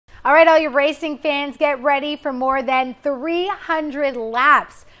All right, all you racing fans, get ready for more than 300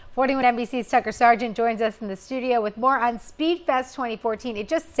 laps. 41 NBC's Tucker Sargent joins us in the studio with more on Speedfest 2014. It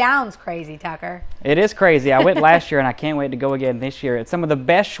just sounds crazy, Tucker. It is crazy. I went last year and I can't wait to go again this year. It's some of the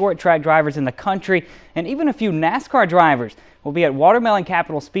best short track drivers in the country, and even a few NASCAR drivers will be at Watermelon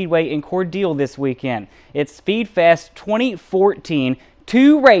Capital Speedway in Cordele this weekend. It's Speedfest 2014.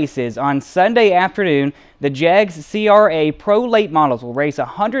 2 races on Sunday afternoon. The JEGS CRA Pro Late Models will race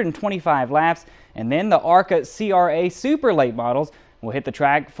 125 laps, and then the ARCA CRA Super Late Models will hit the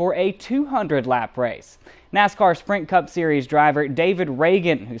track for a 200-lap race. NASCAR Sprint Cup Series driver David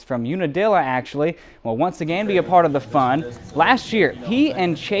Ragan, who's from Unadilla actually, will once again be a part of the fun. Last year, he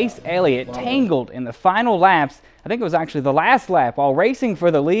and Chase Elliott tangled in the final laps. I think it was actually the last lap while racing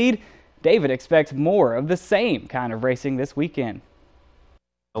for the lead. David expects more of the same kind of racing this weekend.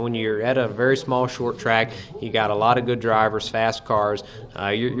 When you're at a very small short track, you got a lot of good drivers, fast cars.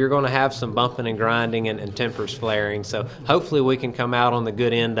 You're going to have some bumping and grinding and tempers flaring. So hopefully we can come out on the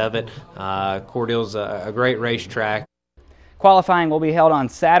good end of it. Cordele's a great racetrack. Qualifying will be held on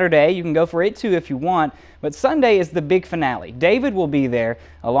Saturday. You can go for it too if you want, but Sunday is the big finale. David will be there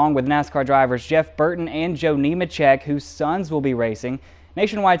along with NASCAR drivers Jeff Burton and Joe Nemechek, whose sons will be racing.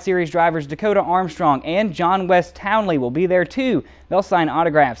 Nationwide Series drivers Dakota Armstrong and John West Townley will be there too. They'll sign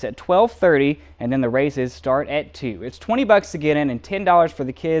autographs at 12:30, and then the races start at 2. It's $20 to get in and $10 for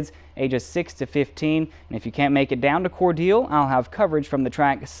the kids ages 6 to 15. And if you can't make it down to Cordele, I'll have coverage from the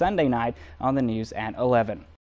track Sunday night on the news at 11.